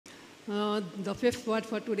The fifth word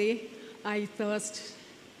for today, I thirst,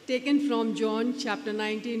 taken from John chapter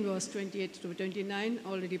 19, verse 28 to 29.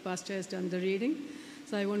 Already Pastor has done the reading,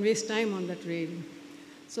 so I won't waste time on that reading.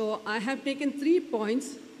 So I have taken 3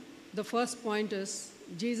 points. The first point is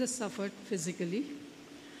Jesus suffered physically.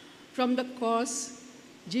 From the cross,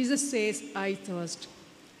 Jesus says, I thirst.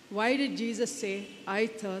 Why did Jesus say, I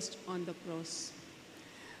thirst on the cross?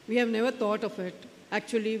 We have never thought of it,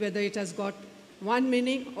 actually, whether it has got one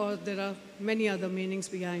meaning or there are many other meanings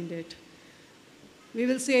behind it. We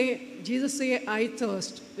will say, Jesus say, I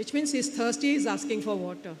thirst, which means he's thirsty, he's asking for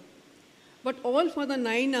water. But all for the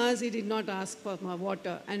 9 hours, he did not ask for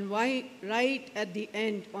water. And why right at the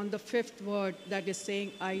end, on the 5th word, that is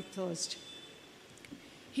saying, I thirst.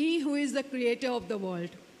 He who is the creator of the world,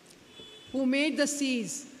 who made the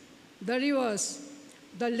seas, the rivers,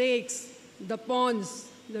 the lakes, the ponds,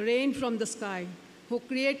 the rain from the sky, who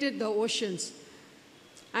created the oceans,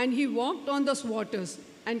 and he walked on those waters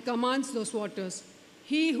and commands those waters.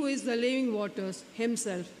 He who is the living waters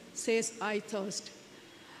himself says, I thirst.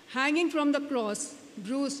 Hanging from the cross,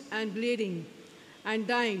 bruised and bleeding and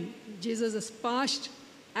dying, Jesus' parched,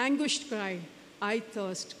 anguished cry, I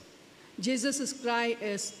thirst. Jesus' cry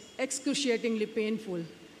is excruciatingly painful,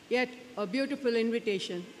 yet a beautiful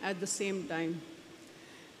invitation at the same time.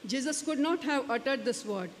 Jesus could not have uttered this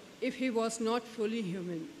word if he was not fully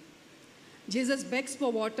human. Jesus begs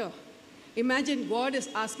for water. Imagine God is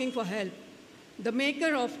asking for help. The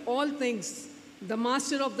maker of all things, the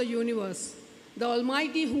master of the universe, the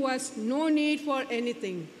Almighty who has no need for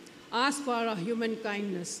anything, asks for our human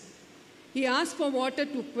kindness. He asked for water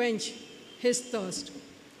to quench his thirst.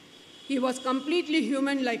 He was completely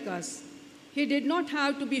human like us. He did not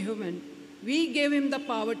have to be human. We gave him the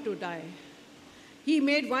power to die. He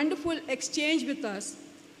made wonderful exchange with us.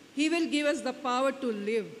 He will give us the power to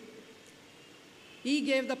live. He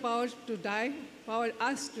gave the power to die,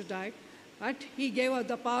 us to die, but he gave us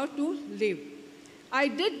the power to live. I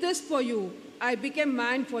did this for you. I became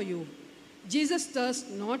man for you. Jesus thirsts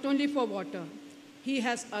not only for water. He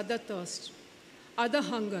has other thirsts, other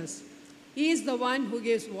hungers. He is the one who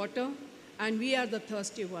gives water, and we are the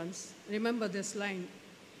thirsty ones. Remember this line.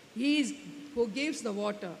 He is who gives the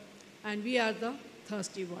water, and we are the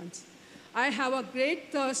thirsty ones. I have a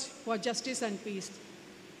great thirst for justice and peace.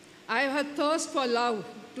 I have thirst for love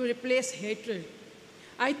to replace hatred.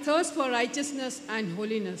 I thirst for righteousness and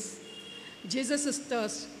holiness. Jesus'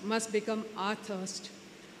 thirst must become our thirst.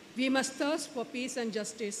 We must thirst for peace and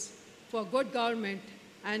justice, for good government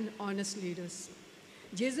and honest leaders.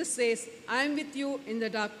 Jesus says, I am with you in the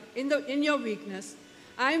dark, in your weakness.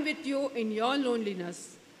 I am with you in your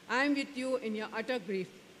loneliness. I am with you in your utter grief.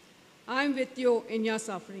 I am with you in your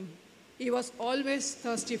suffering. He was always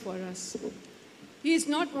thirsty for us. He is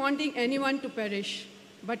not wanting anyone to perish,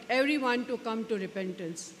 but everyone to come to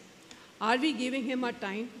repentance. Are we giving him our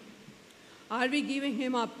time? Are we giving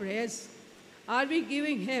him our prayers? Are we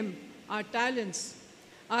giving him our talents?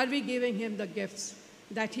 Are we giving him the gifts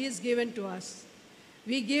that he has given to us? Are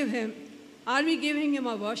we giving him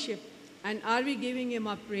our worship? And are we giving him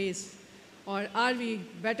our praise? Or are we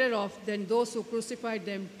better off than those who crucified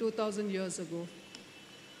them 2,000 years ago?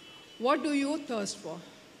 What do you thirst for?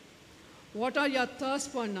 What are your thirsts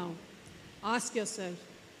for now? Ask yourself.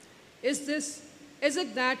 Is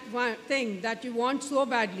it that one thing that you want so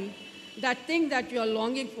badly, that thing that you are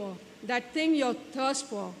longing for, that thing you thirst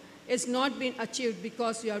for is not being achieved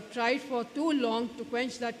because you have tried for too long to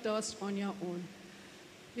quench that thirst on your own?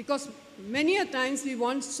 Because many a times we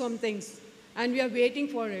want some things and we are waiting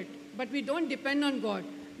for it, but we don't depend on God.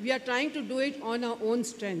 We are trying to do it on our own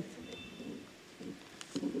strength.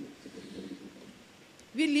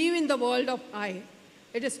 We live in the world of I.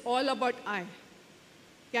 It is all about I.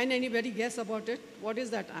 Can anybody guess about it? What is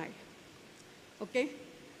that I? Okay?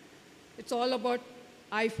 It's all about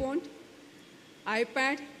iPhone,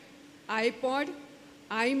 iPad, iPod,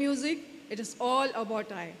 iMusic. It is all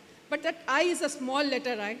about I. But that I is a small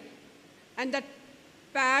letter I. And that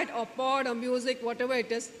pad or pod or music, whatever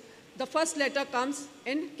it is, the first letter comes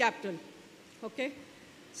in capital. Okay?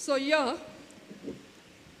 So here,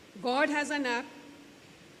 God has an app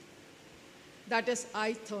that is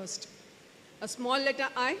I thirst. A small letter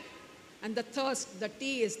I, and the thirst, the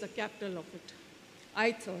T is the capital of it.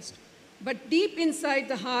 I thirst. But deep inside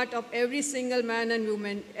the heart of every single man and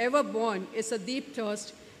woman ever born is a deep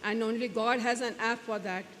thirst, and only God has an app for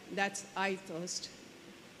that. That's I thirst.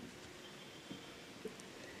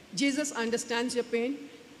 Jesus understands your pain.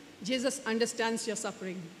 Jesus understands your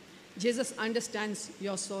suffering. Jesus understands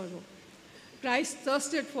your sorrow. Christ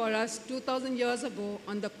thirsted for us 2,000 years ago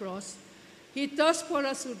on the cross. He thirsts for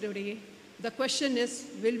us today The question is,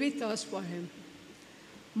 will we thirst for him?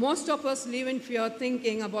 Most of us live in fear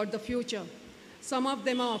thinking about the future. Some of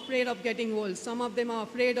them are afraid of getting old. Some of them are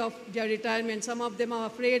afraid of their retirement. Some of them are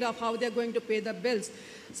afraid of how they're going to pay the bills.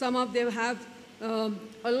 Some of them have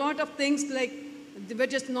a lot of things like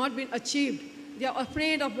which has not been achieved. They are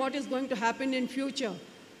afraid of what is going to happen in future.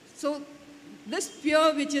 So this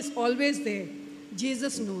fear which is always there,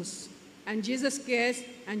 Jesus knows. And Jesus cares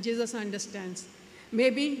and Jesus understands.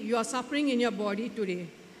 Maybe you are suffering in your body today.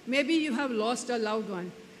 Maybe you have lost a loved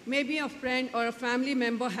one. Maybe a friend or a family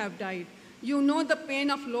member have died. You know the pain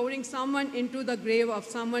of lowering someone into the grave of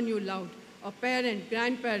someone you loved, a parent,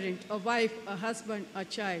 grandparent, a wife, a husband, a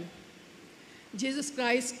child. Jesus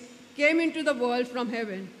Christ came into the world from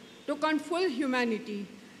heaven, took on full humanity.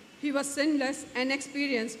 He was sinless and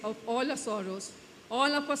experienced of all our sorrows,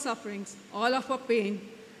 all of our sufferings, all of our pain,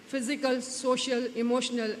 physical, social,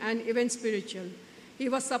 emotional, and even spiritual. He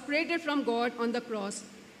was separated from God on the cross.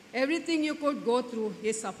 Everything you could go through,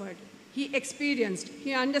 he suffered. He experienced,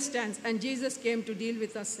 he understands, and Jesus came to deal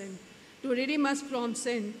with our sin, to redeem us from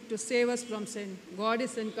sin, to save us from sin. God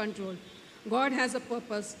is in control. God has a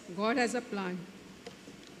purpose. God has a plan.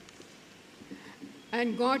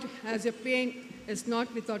 And God has a pain is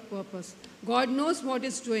not without purpose. God knows what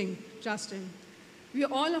he's doing. Trust him. We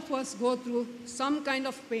all of us go through some kind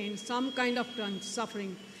of pain, some kind of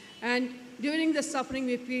suffering. And during the suffering,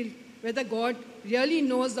 we feel whether God really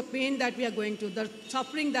knows the pain that we are going through, the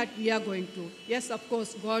suffering that we are going through. Yes, of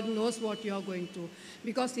course, God knows what you are going through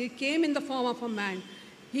because he came in the form of a man.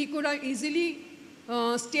 He could have easily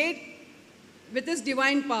stayed with his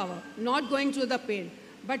divine power, not going through the pain.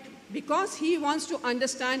 But because he wants to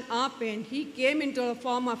understand our pain, he came into a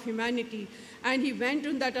form of humanity and he went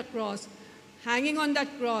on that cross. Hanging on that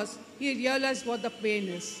cross, he realized what the pain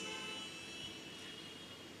is.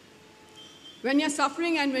 When you're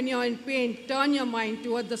suffering and when you're in pain, turn your mind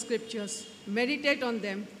toward the scriptures. Meditate on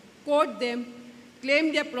them, quote them,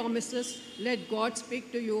 claim their promises. Let God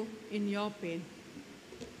speak to you in your pain.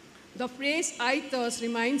 The phrase, I thirst,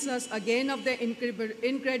 reminds us again of the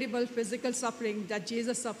incredible physical suffering that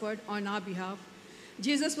Jesus suffered on our behalf.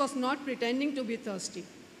 Jesus was not pretending to be thirsty.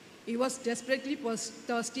 He was desperately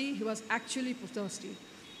thirsty. He was actually thirsty.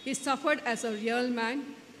 He suffered as a real man.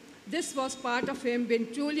 This was part of him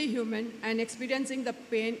being truly human and experiencing the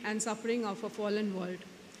pain and suffering of a fallen world.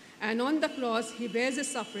 And on the cross, he bears his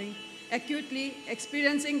suffering, acutely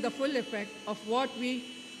experiencing the full effect of what we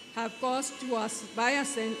have caused to us by our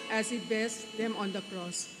sin as he bears them on the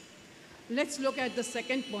cross. Let's look at the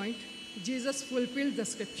second point. Jesus fulfilled the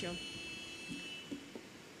scripture.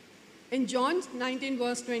 In John 19,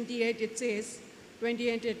 verse 28, it says,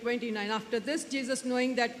 28 and 29, after this, Jesus,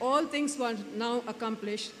 knowing that all things were now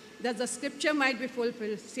accomplished, that the scripture might be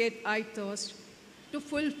fulfilled, said, I thirst. To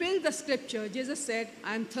fulfill the scripture, Jesus said,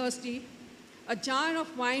 I am thirsty. A jar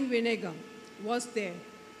of wine vinegar was there.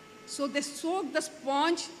 So they soaked the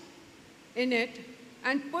sponge in it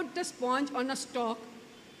and put the sponge on a stalk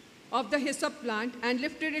of the hyssop plant and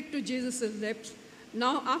lifted it to Jesus' lips.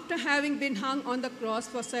 Now, after having been hung on the cross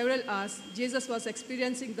for several hours, Jesus was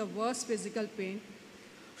experiencing the worst physical pain.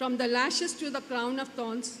 From the lashes to the crown of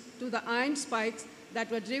thorns, to the iron spikes that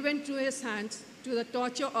were driven through his hands, to the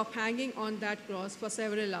torture of hanging on that cross for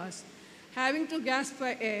several hours. Having to gasp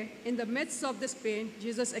for air, in the midst of this pain,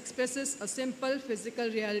 Jesus expresses a simple physical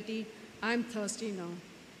reality, I am thirsty now.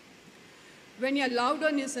 When your loved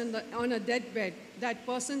one is on a deathbed, that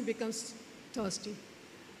person becomes thirsty.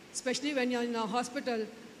 Especially when you're in a hospital,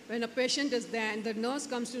 when a patient is there and the nurse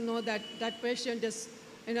comes to know that that patient is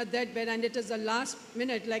in a deathbed and it is the last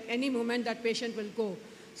minute, like any moment that patient will go.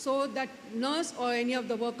 So that nurse or any of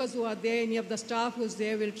the workers who are there, any of the staff who's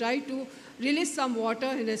there will try to release some water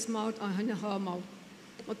in his mouth or in her mouth.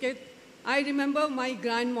 Okay? I remember my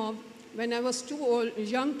grandma, when I was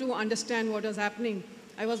young to understand what was happening.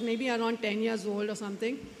 I was maybe around 10 years old or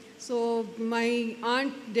something. So my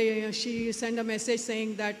aunt, she sent a message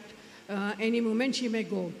saying that any moment she may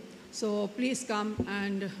go. So please come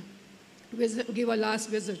and give a last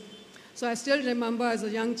visit. So I still remember as a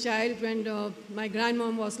young child when my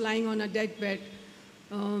grandmom was lying on a deathbed,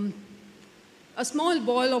 a small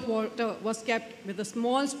bowl of water was kept with a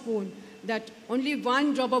small spoon that only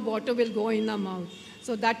one drop of water will go in her mouth.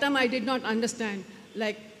 So that time I did not understand,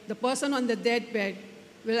 like the person on the deathbed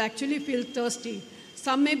will actually feel thirsty.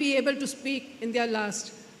 Some may be able to speak in their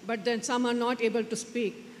last, but then some are not able to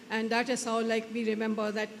speak. And that is how we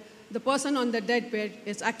remember that the person on the deathbed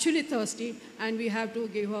is actually thirsty and we have to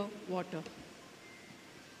give her water.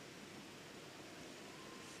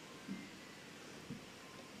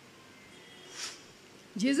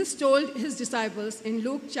 Jesus told his disciples in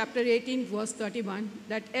Luke chapter 18, verse 31,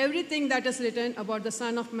 that everything that is written about the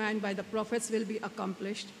Son of Man by the prophets will be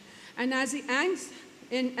accomplished. And as he hangs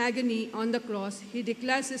in agony on the cross, he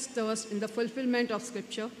declares his thirst in the fulfillment of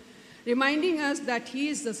Scripture, reminding us that he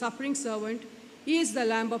is the suffering servant, he is the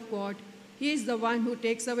Lamb of God, he is the one who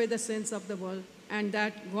takes away the sins of the world, and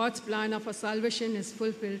that God's plan of our salvation is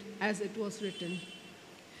fulfilled as it was written.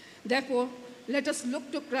 Therefore, let us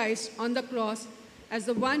look to Christ on the cross as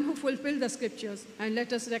the one who fulfilled the Scriptures, and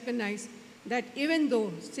let us recognize that even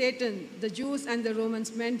though Satan, the Jews, and the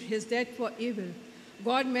Romans meant his death for evil,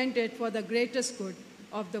 God meant it for the greatest good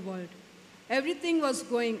of the world. Everything was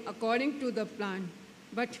going according to the plan,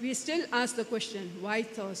 but we still ask the question, why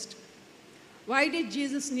thirst? Why did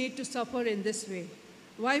Jesus need to suffer in this way?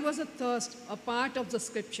 Why was a thirst a part of the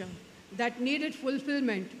Scripture that needed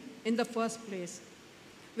fulfillment in the first place?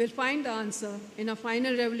 We'll find the answer in a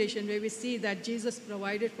final revelation where we see that Jesus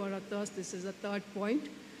provided for our thirst. This is the third point.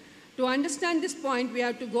 To understand this point, we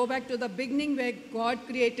have to go back to the beginning where God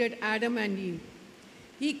created Adam and Eve.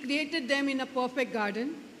 He created them in a perfect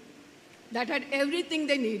garden that had everything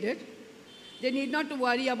they needed. They need not to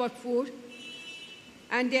worry about food,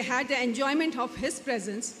 and they had the enjoyment of his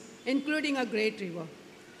presence, including a great river.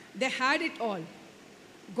 They had it all: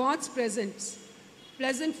 God's presence,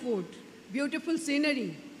 pleasant food, beautiful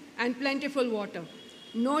scenery, and plentiful water.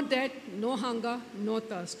 No death, no hunger, no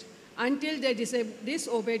thirst, until they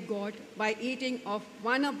disobeyed God by eating of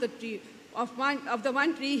the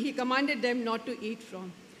one tree he commanded them not to eat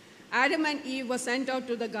from. Adam and Eve were sent out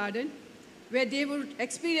to the garden, where they would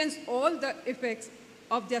experience all the effects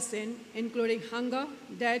of their sin, including hunger,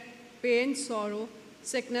 death, pain, sorrow,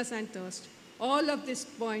 sickness, and thirst. All of these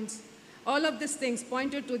things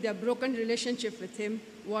pointed to their broken relationship with him,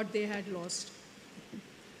 what they had lost.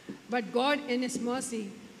 But God, in his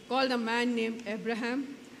mercy, called a man named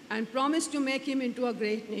Abraham and promised to make him into a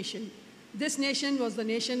great nation. This nation was the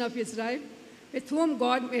nation of Israel, with whom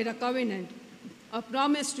God made a covenant, a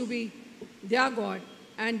promise to be their God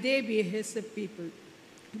and they be his people.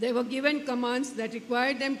 They were given commands that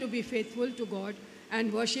required them to be faithful to God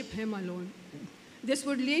and worship him alone. This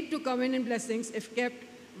would lead to covenant blessings if kept,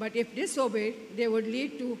 but if disobeyed, they would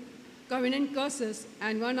lead to covenant curses,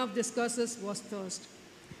 and one of these curses was thirst.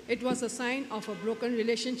 It was a sign of a broken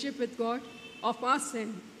relationship with God, of our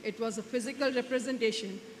sin. It was a physical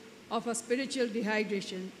representation of a spiritual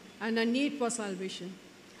dehydration and a need for salvation,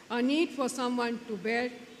 a need for someone to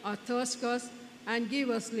bear our thirst curse and give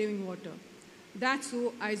us living water. That's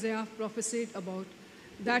who Isaiah prophesied about.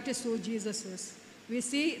 That is who Jesus is. We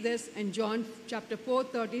see this in John chapter 4,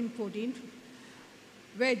 13, 14,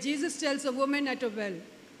 where Jesus tells a woman at a well,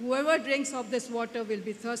 "Whoever drinks of this water will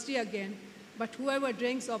be thirsty again, but whoever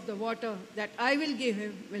drinks of the water that I will give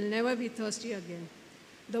him will never be thirsty again.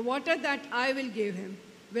 The water that I will give him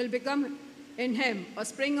will become in him a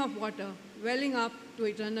spring of water welling up to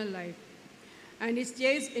eternal life." And it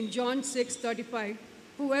says in John 6:35,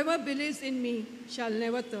 "Whoever believes in me shall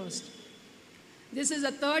never thirst." This is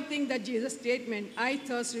the third thing that Jesus' statement, "I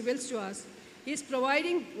thirst," reveals to us. He's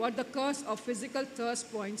providing what the curse of physical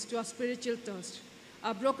thirst points to a spiritual thirst,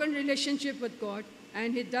 a broken relationship with God,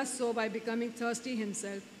 and he does so by becoming thirsty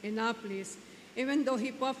himself in our place, even though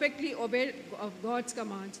he perfectly obeyed God's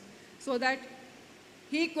commands, so that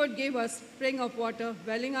he could give us spring of water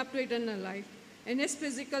welling up to eternal life. In his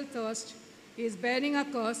physical thirst, he is bearing a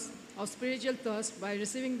curse of spiritual thirst by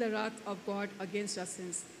receiving the wrath of God against our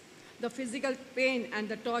sins. The physical pain and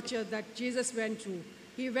the torture that Jesus went through,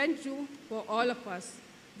 he went through for all of us.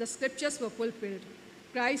 The scriptures were fulfilled.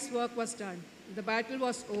 Christ's work was done. The battle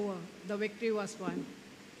was over. The victory was won.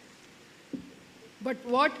 But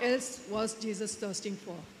what else was Jesus thirsting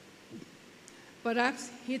for? Perhaps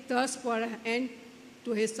he thirsts for an end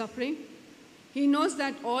to his suffering. He knows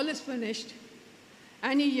that all is finished,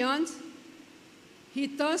 and he yearns. He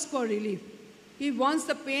thirsts for relief. He wants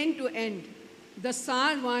the pain to end. The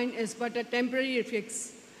sour wine is but a temporary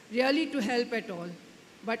fix, really to help at all.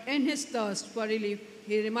 But in his thirst for relief,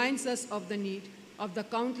 he reminds us of the need of the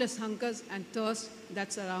countless hungers and thirsts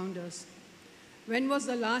that surround us. When was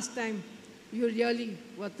the last time you really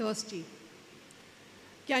were thirsty?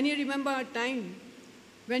 Can you remember a time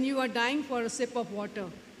when you were dying for a sip of water?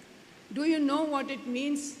 Do you know what it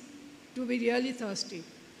means to be really thirsty?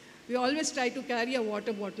 We always try to carry a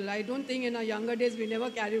water bottle. I don't think in our younger days we never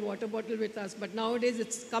carried water bottle with us, but nowadays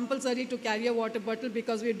it's compulsory to carry a water bottle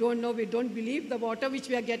because we don't know, we don't believe the water which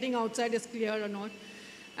we are getting outside is clear or not.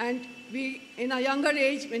 And we, in our younger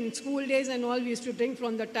age, in school days and all, we used to drink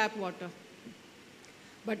from the tap water.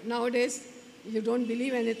 But nowadays, you don't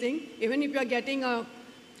believe anything. Even if you are getting a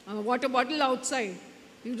water bottle outside,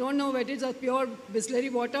 You don't know whether it's a pure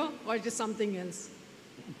Bisleri water or it is something else.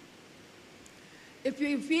 If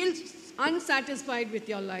you feel unsatisfied with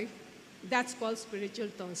your life, that's called spiritual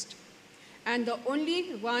thirst. And the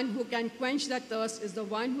only one who can quench that thirst is the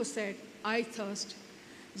one who said, I thirst.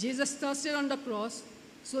 Jesus thirsted on the cross,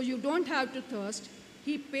 so you don't have to thirst.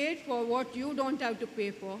 He paid for what you don't have to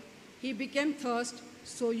pay for. He became thirst,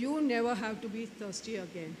 so you never have to be thirsty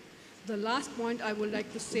again. The last point I would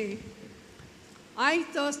like to say, I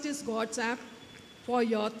thirst is God's app for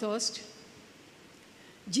your thirst.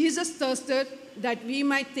 Jesus thirsted that we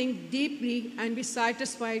might think deeply and be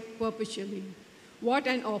satisfied perpetually. What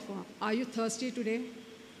an offer. Are you thirsty today?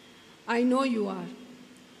 I know you are.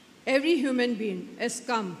 Every human being has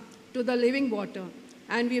come to the living water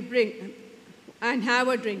and we bring and have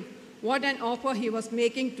a drink. What an offer he was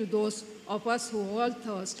making to those of us who all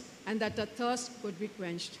thirst, and that the thirst could be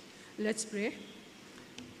quenched. Let's pray.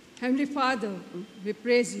 Heavenly Father, we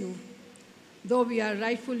praise you, though we are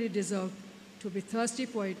rightfully deserved to be thirsty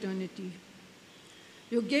for eternity.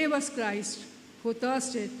 You gave us Christ, who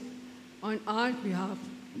thirsted on our behalf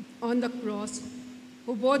on the cross,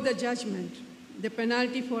 who bore the judgment, the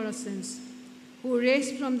penalty for our sins, who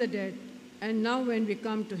raised from the dead, and now when we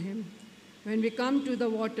come to him, when we come to the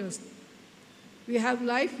waters, we have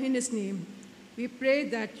life in his name. We pray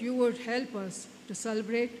that you would help us to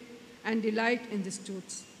celebrate and delight in these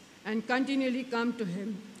truths and continually come to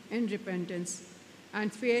him in repentance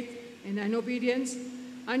and faith and obedience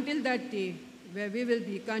until that day where we will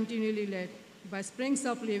be continually led by springs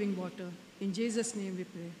of living water. In Jesus' name we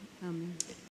pray. Amen.